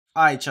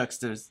Alright,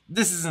 Chucksters,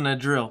 this isn't a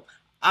drill.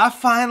 I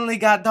finally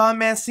got Don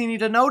Mancini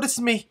to notice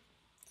me.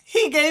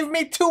 He gave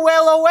me 2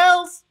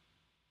 LOLs.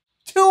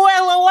 2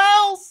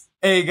 LOLs!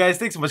 Hey guys,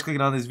 thanks so much for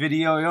clicking on this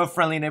video. Your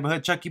friendly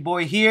neighborhood Chucky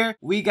boy here.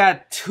 We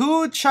got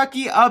 2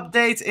 Chucky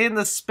updates in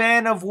the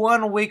span of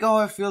 1 week.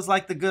 Oh, it feels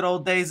like the good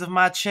old days of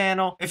my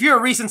channel. If you're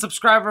a recent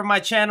subscriber of my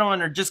channel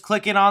and are just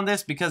clicking on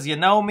this because you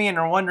know me and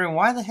are wondering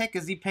why the heck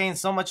is he paying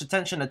so much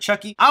attention to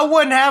Chucky, I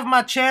wouldn't have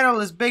my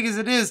channel as big as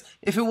it is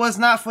if it was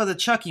not for the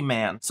Chucky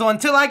man. So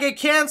until I get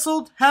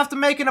canceled, have to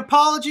make an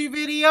apology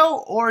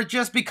video, or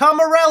just become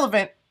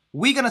irrelevant,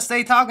 we're gonna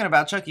stay talking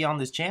about Chucky on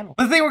this channel.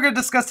 The thing we're gonna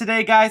discuss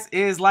today, guys,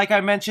 is like I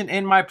mentioned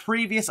in my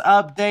previous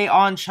update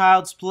on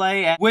Child's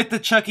Play, and with the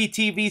Chucky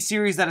TV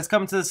series that is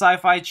coming to the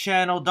Sci-Fi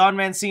Channel, Don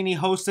Mancini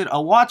hosted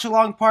a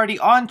watch-along party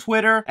on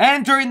Twitter,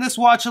 and during this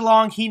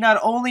watch-along, he not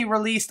only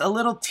released a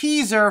little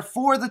teaser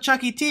for the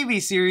Chucky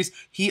TV series,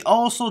 he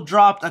also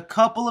dropped a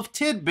couple of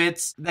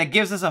tidbits that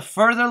gives us a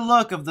further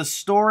look of the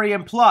story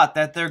and plot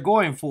that they're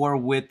going for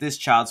with this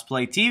Child's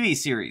Play TV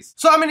series.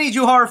 So I'm gonna need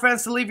you horror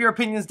fans to leave your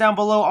opinions down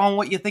below on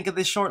what you think of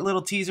this short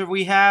little teaser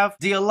we have.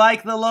 Do you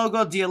like the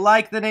logo? Do you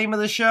like the name of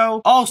the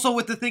show? Also,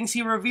 with the things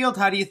he revealed,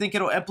 how do you think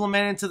it'll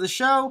implement into the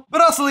show? But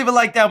also leave a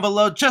like down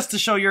below just to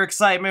show your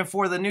excitement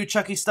for the new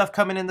Chucky stuff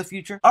coming in the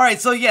future. Alright,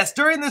 so yes,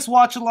 during this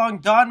watch along,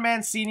 Don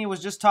Mancini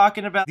was just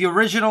talking about the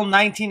original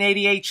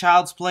 1988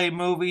 Child's Play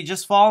movie,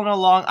 just following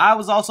along. I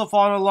was also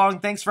following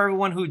along. Thanks for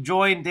everyone who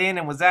joined in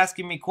and was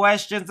asking me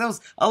questions. It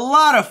was a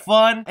lot of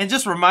fun and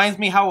just reminds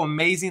me how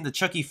amazing the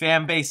Chucky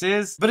fan base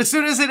is. But as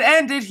soon as it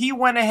ended, he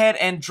went ahead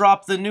and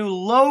dropped the new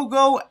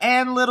logo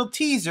and little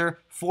teaser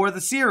for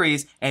the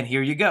series, and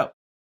here you go.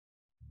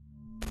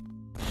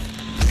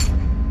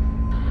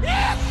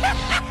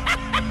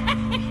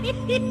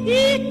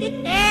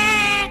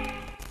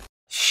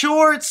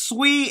 Short,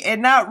 sweet,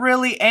 and not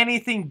really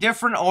anything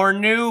different or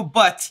new,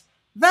 but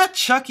that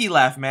Chucky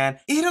laugh, man,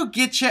 it'll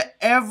get you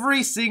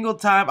every single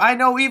time. I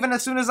know, even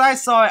as soon as I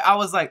saw it, I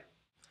was like,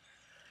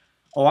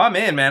 oh, I'm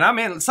in, man. I'm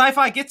in.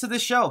 Sci-Fi, get to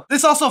this show.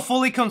 This also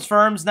fully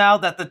confirms now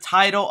that the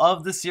title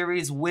of the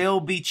series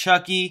will be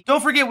Chucky.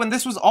 Don't forget, when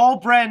this was all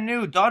brand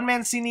new, Don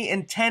Mancini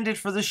intended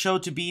for the show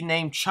to be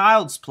named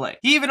Child's Play.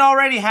 He even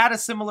already had a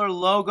similar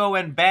logo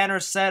and banner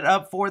set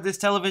up for this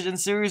television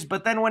series,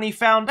 but then when he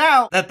found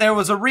out that there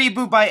was a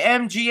reboot by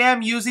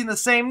MGM using the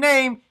same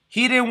name,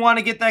 he didn't want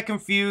to get that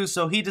confused,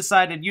 so he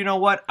decided, you know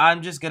what,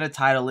 I'm just gonna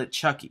title it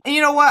Chucky. And you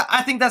know what,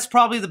 I think that's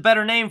probably the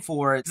better name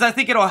for it, because I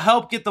think it'll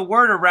help get the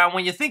word around.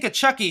 When you think of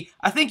Chucky,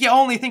 I think you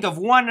only think of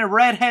one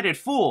red-headed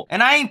fool,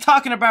 and I ain't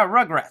talking about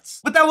Rugrats.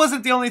 But that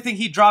wasn't the only thing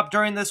he dropped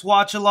during this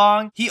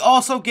watch-along. He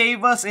also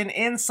gave us an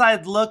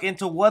inside look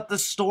into what the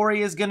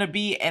story is gonna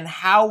be and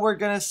how we're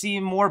gonna see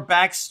more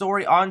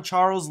backstory on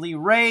Charles Lee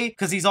Ray,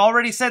 because he's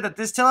already said that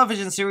this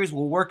television series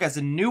will work as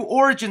a new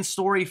origin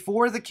story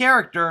for the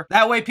character.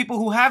 That way people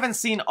who haven't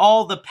seen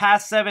all the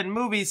past 7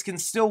 movies can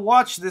still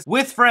watch this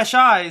with fresh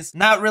eyes,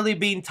 not really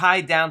being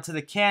tied down to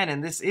the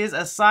canon. This is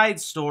a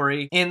side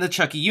story in the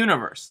Chucky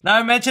universe. Now,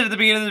 I mentioned at the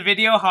beginning of the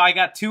video how I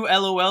got 2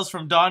 LOLs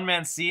from Don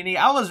Mancini.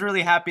 I was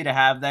really happy to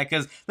have that,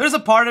 because there's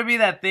a part of me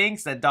that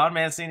thinks that Don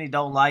Mancini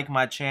don't like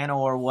my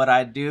channel or what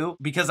I do,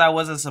 because I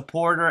was a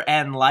supporter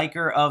and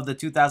liker of the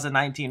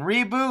 2019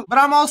 reboot, but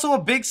I'm also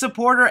a big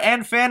supporter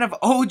and fan of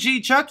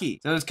OG Chucky.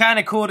 So it was kind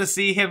of cool to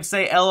see him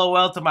say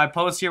LOL to my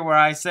post here where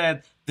I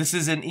said, "This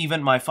isn't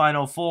even my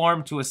final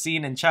form," to a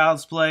scene in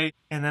Child's Play,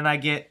 and then I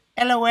get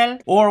LOL.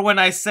 Or when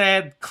I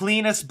said,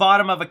 "cleanest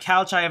bottom of a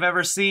couch I have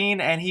ever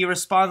seen," and he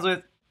responds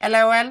with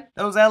LOL.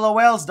 Those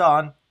LOLs,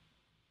 Don,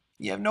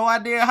 you have no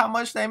idea how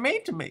much they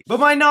mean to me. But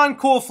my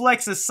non-cool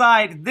flex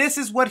aside, this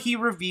is what he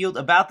revealed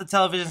about the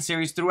television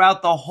series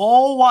throughout the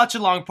whole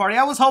watch-along party.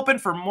 I was hoping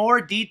for more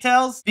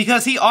details,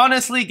 because he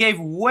honestly gave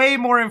way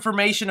more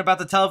information about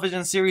the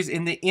television series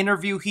in the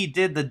interview he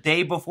did the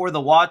day before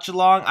the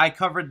watch-along. I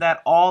covered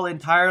that all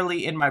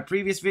entirely in my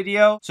previous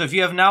video. So if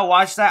you have not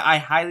watched that, I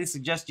highly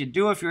suggest you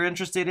do if you're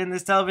interested in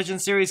this television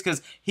series,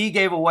 because he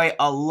gave away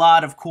a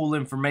lot of cool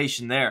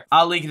information there.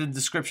 I'll link it in the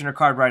description or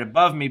card right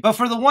above me. But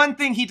for the one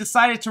thing he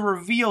decided to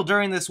reveal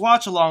during this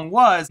watch-along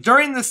was,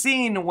 during the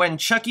scene when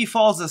Chucky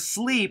falls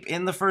asleep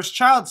in the first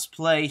Child's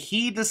Play,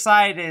 he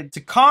decided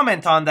to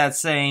comment on that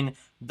saying,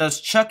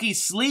 "Does Chucky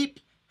sleep?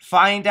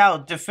 Find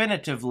out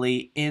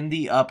definitively in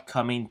the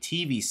upcoming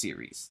TV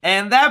series."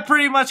 And that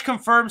pretty much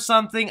confirms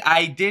something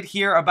I did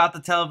hear about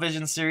the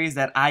television series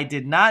that I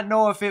did not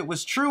know if it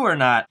was true or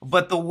not.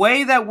 But the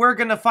way that we're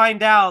gonna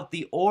find out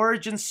the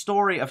origin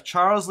story of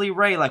Charles Lee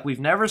Ray like we've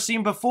never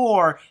seen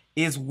before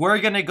is we're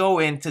gonna go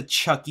into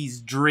Chucky's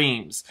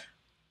dreams.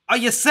 Are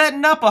you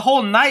setting up a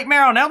whole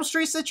Nightmare on Elm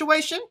Street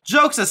situation?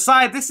 Jokes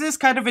aside, this is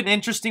kind of an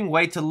interesting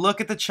way to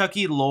look at the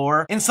Chucky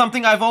lore in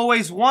something I've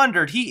always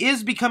wondered. He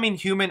is becoming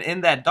human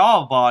in that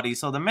doll body,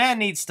 so the man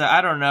needs to,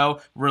 I don't know,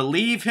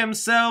 relieve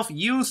himself,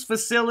 use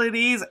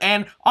facilities,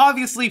 and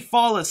obviously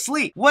fall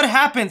asleep. What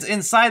happens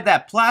inside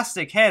that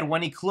plastic head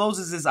when he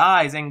closes his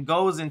eyes and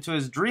goes into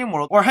his dream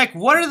world? Or heck,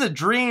 what are the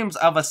dreams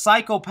of a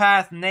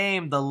psychopath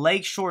named the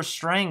Lakeshore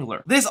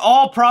Strangler? This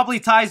all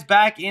probably ties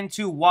back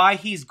into why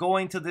he's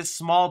going to this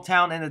small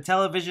town in the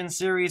television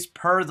series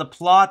per the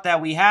plot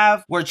that we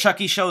have, where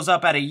Chucky shows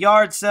up at a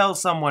yard sale,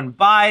 someone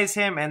buys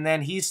him, and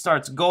then he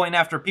starts going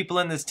after people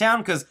in this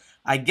town because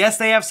I guess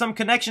they have some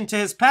connection to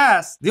his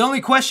past. The only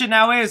question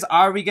now is,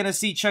 are we gonna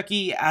see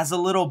Chucky as a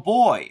little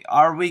boy?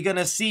 Are we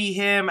gonna see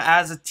him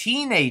as a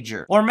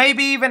teenager? Or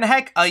maybe even,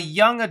 heck, a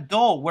young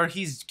adult where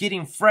he's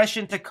getting fresh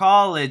into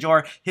college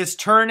or his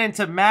turn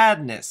into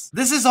madness?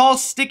 This is all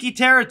sticky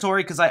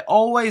territory because I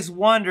always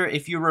wonder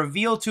if you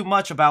reveal too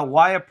much about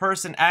why a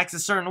person acts a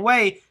certain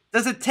way,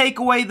 does it take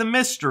away the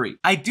mystery?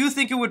 I do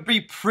think it would be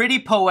pretty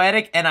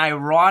poetic and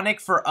ironic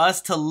for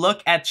us to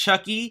look at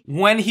Chucky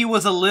when he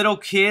was a little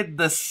kid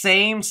the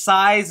same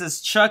size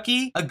as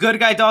Chucky, a good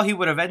guy doll he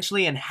would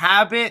eventually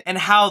inhabit, and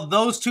how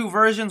those two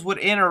versions would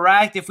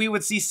interact if we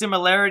would see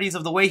similarities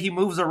of the way he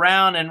moves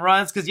around and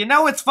runs, because you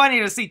know it's funny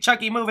to see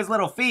Chucky move his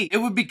little feet. It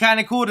would be kind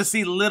of cool to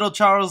see little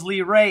Charles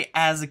Lee Ray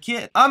as a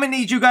kid. I'm gonna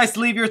need you guys to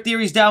leave your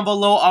theories down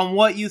below on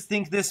what you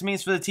think this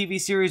means for the TV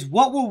series.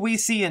 What will we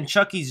see in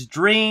Chucky's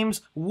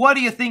dreams? What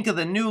do you think of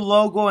the new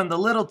logo and the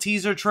little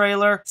teaser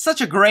trailer?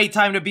 Such a great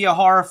time to be a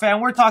horror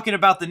fan. We're talking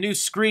about the new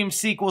Scream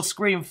sequel,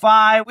 Scream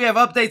 5. We have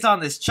updates on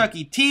this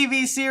Chucky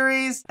TV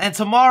series. And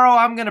tomorrow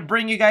I'm going to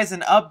bring you guys an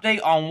update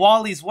on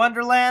Wally's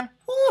Wonderland.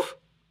 Whew,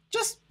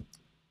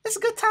 it's a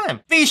good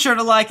time. Be sure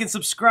to like and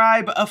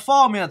subscribe.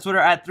 Follow me on Twitter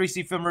at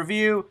 3C Film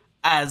Review.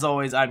 As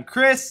always, I'm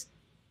Chris.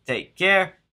 Take care.